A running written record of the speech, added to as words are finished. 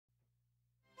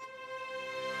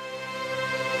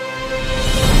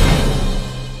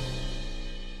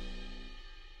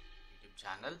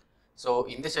So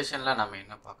இந்த செஷனில் நம்ம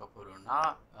என்ன பார்க்க போகிறோம்னா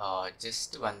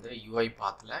ஜஸ்ட் வந்து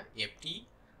UiPathல எப்படி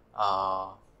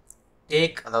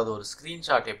டேக் அதாவது ஒரு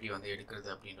ஸ்க்ரீன்ஷாட் எப்படி வந்து எடுக்கிறது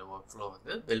அப்படின்ற ஒர்க் ஃப்ளோ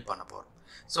வந்து பில்ட் பண்ண போகிறோம்.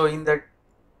 ஸோ இந்த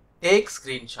டேக்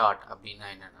ஸ்க்ரீன்ஷாட் அப்படின்னா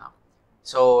என்னென்னா,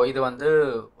 ஸோ இது வந்து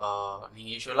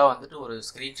நீங்கள் யூஸ்வலாக வந்துட்டு ஒரு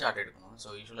ஸ்க்ரீன்ஷாட் எடுக்கணும். ஸோ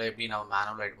யூஸ்வலாக எப்படி நம்ம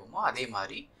மேனுவலாக எடுப்போமோ அதே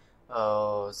மாதிரி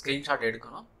ஸ்க்ரீன்ஷாட்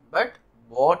எடுக்கணும். பட்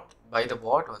பை த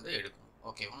பாட் வந்து எடுக்கணும்.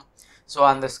 ஓகேவா? ஸோ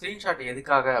அந்த ஸ்க்ரீன்ஷாட்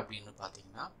எதுக்காக அப்படின்னு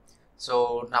பார்த்தீங்கன்னா, ஸோ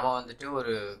நம்ம வந்துட்டு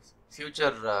ஒரு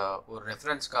ஃப்யூச்சர் ஒரு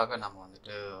ரெஃபரன்ஸ்க்காக நம்ம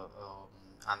வந்துட்டு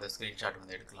அந்த ஸ்க்ரீன்ஷாட்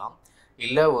வந்து எடுக்கலாம்.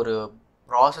 இல்லை ஒரு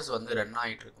ப்ராசஸ் வந்து ரன்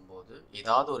ஆகிட்டு இருக்கும்போது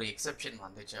ஏதாவது ஒரு எக்ஸெப்ஷன்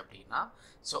வந்துச்சு அப்படின்னா,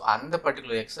 ஸோ அந்த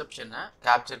பர்டிகுலர் எக்ஸெப்ஷனை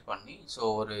கேப்சர் பண்ணி ஸோ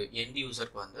ஒரு எண்ட்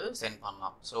யூசருக்கு வந்து சென்ட்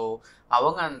பண்ணலாம். ஸோ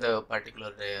அவங்க அந்த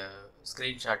பர்டிகுலர்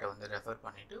ஸ்க்ரீன்ஷாட்டை வந்து ரெஃபர்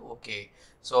பண்ணிவிட்டு ஓகே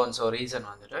ஸோ ரீசன்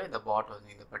வந்துட்டு இந்த பாட்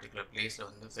வந்து இந்த பர்டிகுலர் பிளேஸில்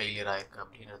வந்து ஃபெயிலியர் ஆகிருக்கு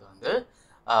அப்படின்றது வந்து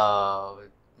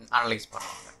அனலைஸ்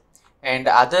பண்ணுவாங்க. அண்ட்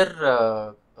அதர்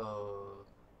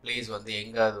பிளேஸ் வந்து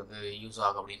எங்கே அது வந்து யூஸ்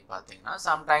ஆகும் அப்படின்னு பார்த்தீங்கன்னா,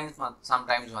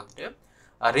 சம்டைம்ஸ் வந்துட்டு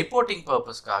ரிப்போர்ட்டிங்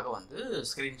பர்பஸ்க்காக வந்து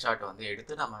ஸ்க்ரீன்ஷாட் வந்து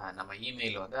எடுத்து நம்ம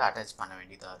இமெயிலில் வந்து அட்டாச் பண்ண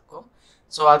வேண்டியதாக இருக்கும்.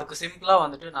 ஸோ அதுக்கு சிம்பிளாக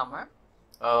வந்துட்டு நம்ம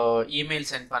இமெயில்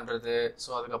சென்ட் பண்ணுறது, ஸோ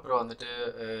அதுக்கப்புறம் வந்துட்டு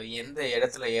எந்த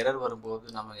இடத்துல எரர் வரும்போது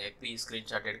நம்ம எப்படி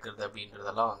ஸ்க்ரீன்ஷாட் எடுக்கிறது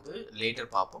அப்படின்றதெல்லாம் வந்து லேட்டர்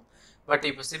பார்ப்போம். பட்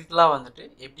இப்போ சிம்பிளாக வந்துட்டு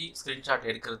எப்படி ஸ்க்ரீன்ஷாட்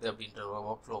எடுக்கிறது அப்படின்ற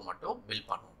ஒர்க் ஃப்ளோ மட்டும் பில்ட்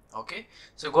பண்ணுவோம். Okay,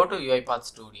 so go to UiPath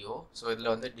studio. So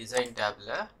இதில் வந்து டிசைன்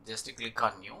டேப்பில் just click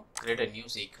on new, create a new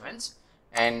sequence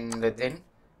and then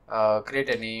create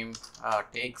a name,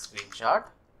 take screenshot.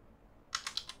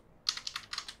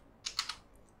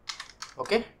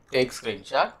 Okay, take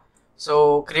screenshot. So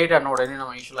create a node.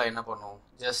 நம்ம யூசுவலா என்ன பண்ணுவோம்,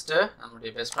 just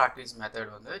நம்மளுடைய best practice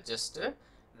method வந்து just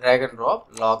drag and drop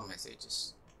log messages.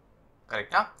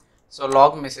 கரெக்டா? So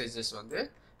log messages வந்து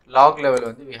log level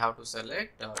வந்து we have to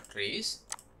select trace.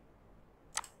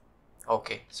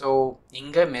 Okay, so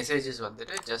இங்கே messages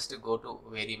வந்துட்டு just go to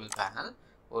variable panel,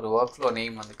 ஒரு workflow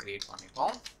name வந்து create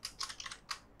பண்ணிப்போம்.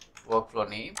 workflow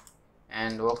name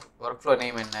and workflow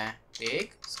name என்ன,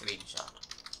 take screenshot.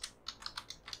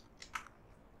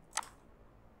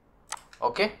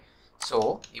 okay, so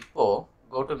இப்போ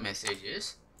go to messages.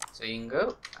 so இங்க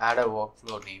add a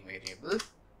workflow name variable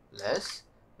plus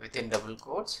within double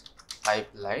quotes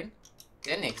pipeline,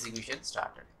 then execution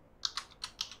started.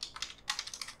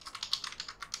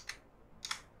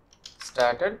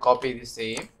 Copy the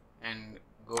same and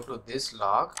go to this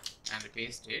log and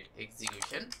paste it,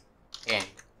 execution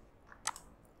end.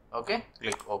 okay,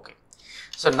 click okay.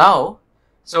 so now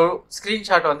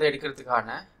screenshot வந்து எடுக்கிறதுக்கான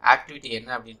activity என்ன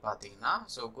அப்படின்னு பார்த்தீங்கன்னா,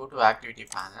 so go to activity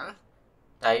panel,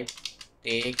 type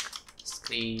take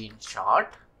screenshot.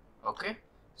 okay,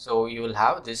 so you will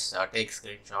have this take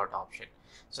screenshot option.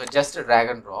 so just drag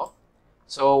and drop.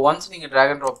 So once நீங்கள்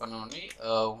track and drop பண்ணோடனே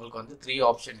உங்களுக்கு வந்து 3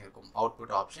 option இருக்கும்,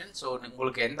 அவுட்புட் ஆப்ஷன். ஸோ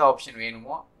உங்களுக்கு எந்த option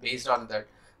வேணுமோ based on that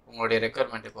உங்களுடைய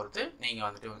ரெக்குயர்மெண்ட்டை பொறுத்து நீங்கள்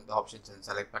வந்துட்டு இந்த ஆப்ஷன்ஸ்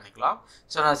செலக்ட் பண்ணிக்கலாம்.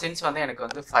 ஸோ நான் சின்ஸ் வந்து எனக்கு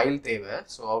வந்து ஃபைல் தேவை,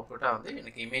 ஸோ அவுட்புட்டாக வந்து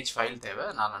எனக்கு இமேஜ் ஃபைல் தேவை,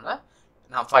 அதனால்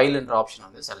நான் ஃபைலுன்ற ஆப்ஷன்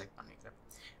வந்து செலக்ட் பண்ணிக்கிறேன்.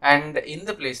 அண்ட்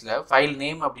இந்த பிளேஸில் ஃபைல்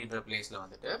நேம் அப்படின்ற பிளேஸில்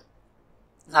வந்துட்டு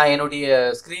நான் என்னுடைய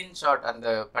ஸ்க்ரீன்ஷாட் அந்த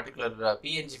பர்டிகுலர்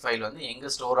PNG ஃபைல் வந்து எங்கே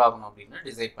ஸ்டோர் ஆகணும் அப்படின்னு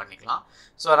டிசைட் பண்ணிக்கலாம்.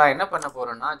 ஸோ நான் என்ன பண்ண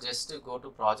போகிறேன்னா, just go to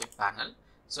project panel.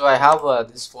 So I have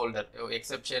this folder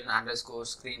exception underscore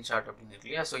screenshot அப்படின்னு இருக்கு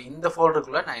இல்லையா. ஸோ இந்த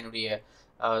ஃபோல்டருக்குள்ளே நான் என்னுடைய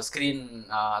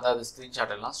அதாவது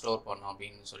ஸ்க்ரீன்ஷாட் எல்லாம் ஸ்டோர் பண்ணோம்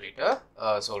அப்படின்னு சொல்லிட்டு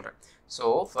சொல்கிறேன். ஸோ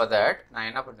ஃபார் தட் நான்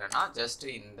என்ன பண்ணுறேன்னா, ஜஸ்ட்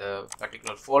இந்த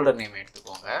பர்டிகுலர் ஃபோல்டர் நேம்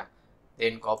எடுத்துக்கோங்க,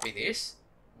 தென் copy this,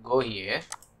 go here.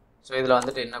 So இதில்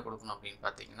வந்துட்டு என்ன கொடுக்கணும் அப்படின்னு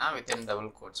பார்த்தீங்கன்னா, வித்தின் டபுள்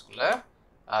கோட்ஸ்குள்ளே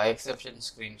எக்ஸெப்ஷன்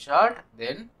ஸ்க்ரீன்ஷாட்,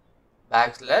 தென்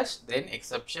பேக்ஸ்லாஷ், தென்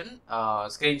exception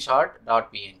screenshot dot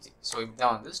PNG. So இப்படி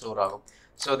தான் வந்து ஸ்டோர் ஆகும்.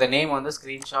 ஸோ இந்த நேம் வந்து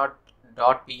ஸ்க்ரீன்ஷாட்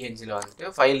டாட் பிஎன்ஜியில் வந்துட்டு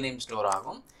ஃபைல் நேம் ஸ்டோர்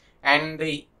ஆகும். அண்ட்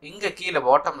இங்கே கீழே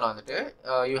பாட்டமில் வந்துட்டு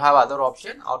you have other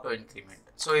option auto increment.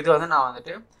 So இது வந்து நான்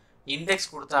வந்துட்டு இண்டெக்ஸ்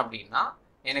கொடுத்தேன் அப்படின்னா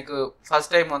எனக்கு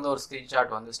ஃபஸ்ட் டைம் வந்து ஒரு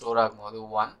ஸ்க்ரீன்ஷாட் வந்து ஸ்டோர் ஆகும்போது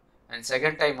 1 அண்ட்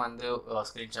செகண்ட் டைம் வந்து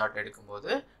ஸ்க்ரீன்ஷாட்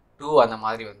எடுக்கும்போது 2 அந்த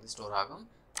மாதிரி வந்து ஸ்டோர் ஆகும்.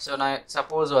 ஸோ நான்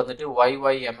சப்போஸ் வந்துட்டு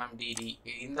YYMMDD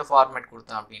இந்த ஃபார்மேட்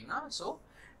கொடுத்தேன் அப்படின்னா ஸோ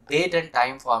டேட் அண்ட்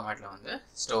டைம் ஃபார்மேட்டில் வந்து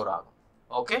ஸ்டோர் ஆகும்.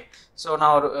 ஓகே, ஸோ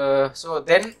நான் ஒரு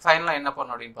தென் ஃபைனலாக என்ன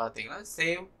பண்ணணும் அப்படின்னு பார்த்தீங்கன்னா,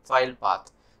 சேவ் ஃபைல் பாத்.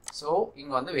 ஸோ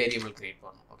இங்கே வந்து வேரியபிள் கிரியேட்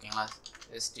பண்ணணும். ஓகேங்களா,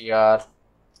 str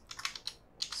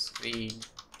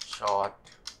screenshot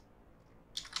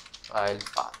file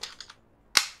path.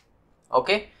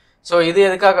 Okay, so இது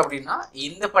எதுக்காக அப்படின்னா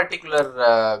இந்த பர்டிகுலர்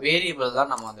வேரியபிள்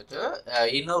தான் நம்ம வந்துட்டு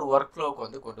இன்னொரு ஒர்க் ஃப்ளோவுக்கு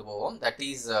வந்து கொண்டு போவோம். That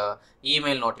is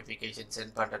email notification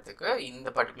send பண்ணுறதுக்கு இந்த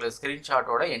பர்டிகுலர்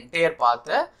ஸ்க்ரீன்ஷாட்டோட என்டையர்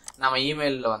பார்த்து நம்ம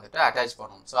இமெயிலில் வந்துட்டு அட்டாச்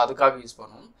பண்ணுவோம். ஸோ அதுக்காக யூஸ்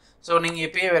பண்ணுவோம். ஸோ நீங்கள்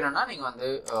இப்போயே வேணும்னா நீங்கள் வந்து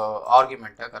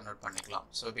ஆர்குமெண்ட்டை கன்வெர்ட் பண்ணிக்கலாம்.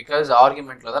 ஸோ பிகாஸ்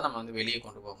ஆர்குமெண்ட்டில் தான் நம்ம வந்து வெளியே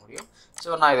கொண்டு போக முடியும். ஸோ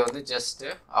நான் இதை வந்து ஜஸ்ட்டு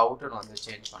அவுட்டுன்னு வந்து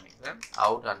சேஞ்ச் பண்ணிக்கிறேன்.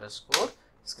 அவுட் அண்டர்ஸ்கோர்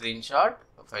ஸ்க்ரீன்ஷாட்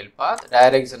ஃபைல் பாத்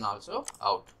direction also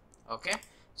out. Okay,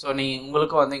 so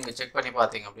உங்களுக்கும் வந்து இங்கே செக் பண்ணி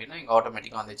பார்த்தீங்க அப்படின்னா இங்கே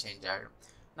ஆட்டோமேட்டிக்காக வந்து சேஞ்ச் ஆகிடும்.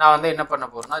 நான் வந்து என்ன பண்ண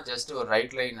போகிறேன்னா ஜஸ்ட் ஒரு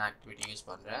ரைட் லைன் ஆக்டிவிட்டி யூஸ்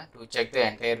பண்ணுறேன் to check the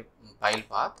entire file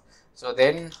path. So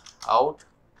then out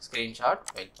screenshot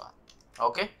file path.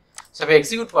 Okay, so இப்போ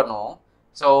எக்ஸிக்யூட் பண்ணுவோம்.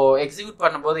 ஸோ எக்ஸிக்யூட்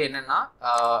பண்ணும்போது என்னென்னா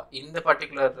இந்த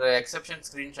பர்டிகுலர் எக்ஸப்ஷன்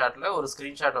ஸ்க்ரீன்ஷாட்டில் ஒரு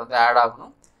ஸ்க்ரீன்ஷாட் வந்து ஆட்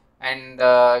ஆகணும் அண்ட்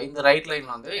இந்த ரைட் லைன்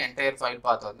வந்து என்டையர் ஃபைல்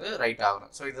பாத் வந்து ரைட்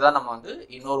ஆகணும். ஸோ இதுதான் நம்ம வந்து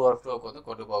இன்னொரு ஒர்க் ஃப்ளோக்கு வந்து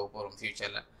கொண்டு போக போகிறோம்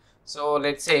ஃபியூச்சரில். ஸோ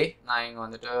லெட்ஸே நான் இங்கே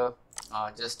வந்துட்டு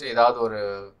ஜஸ்ட் ஏதாவது ஒரு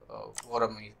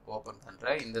ஃபோரம் ஓப்பன்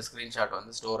பண்ணுறேன். இந்த ஸ்க்ரீன்ஷாட்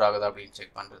வந்து ஸ்டோர் ஆகுது அப்படின்னு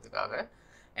செக் பண்ணுறதுக்காக.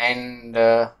 And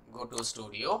go to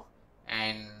studio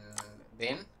and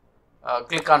then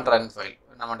click on run file.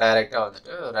 நம்ம டைரெக்டாக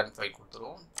வந்துட்டு ரன் ஃபைல்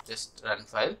கொடுத்துருவோம். Just run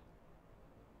file.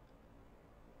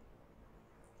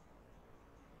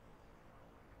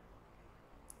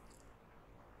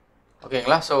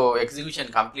 ஓகேங்களா, ஸோ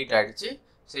எக்ஸிக்யூஷன் கம்ப்ளீட் ஆகிடுச்சு.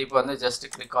 ஸோ இப்போ வந்து just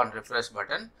click on refresh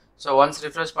button. So once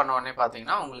refresh பண்ண உடனே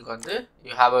பார்த்தீங்கன்னா உங்களுக்கு வந்து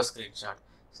you have a screenshot.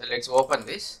 So let's open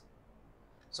this.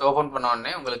 So open பண்ண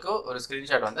உடனே உங்களுக்கு ஒரு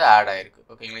ஸ்க்ரீன்ஷாட் வந்து ஆட் ஆகிருக்கு.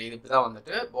 ஓகேங்களா, இதுக்கு தான்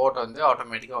வந்துட்டு போட் வந்து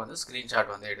ஆட்டோமேட்டிக்காக வந்து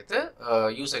ஸ்க்ரீன்ஷாட் வந்து எடுத்து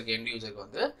யூசருக்கு எண்ட் யூசருக்கு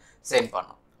வந்து சென்ட்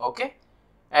பண்ணோம். ஓகே,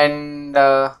 அண்ட்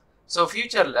ஸோ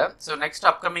ஃபியூச்சரில் ஸோ நெக்ஸ்ட்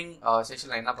அப்கமிங்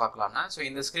செஷனில் என்ன பார்க்கலாம்னா ஸோ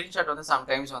இந்த ஸ்க்ரீன்ஷாட் வந்து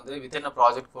சம்டைம்ஸ் வந்து வித்தின் அ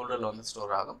ப்ராஜெக்ட் ஃபோல்டரில் வந்து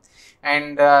ஸ்டோர் ஆகும்.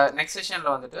 அண்ட் நெக்ஸ்ட்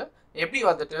செஷனில் வந்துட்டு எப்படி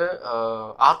வந்துட்டு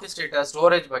ஆர்கெஸ்ட்ரேட்டர்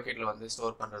ஸ்டோரேஜ் பக்கெட்டில் வந்து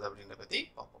ஸ்டோர் பண்ணுறது அப்படின்றத பற்றி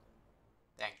பார்ப்போம்.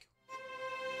 தேங்க்யூ.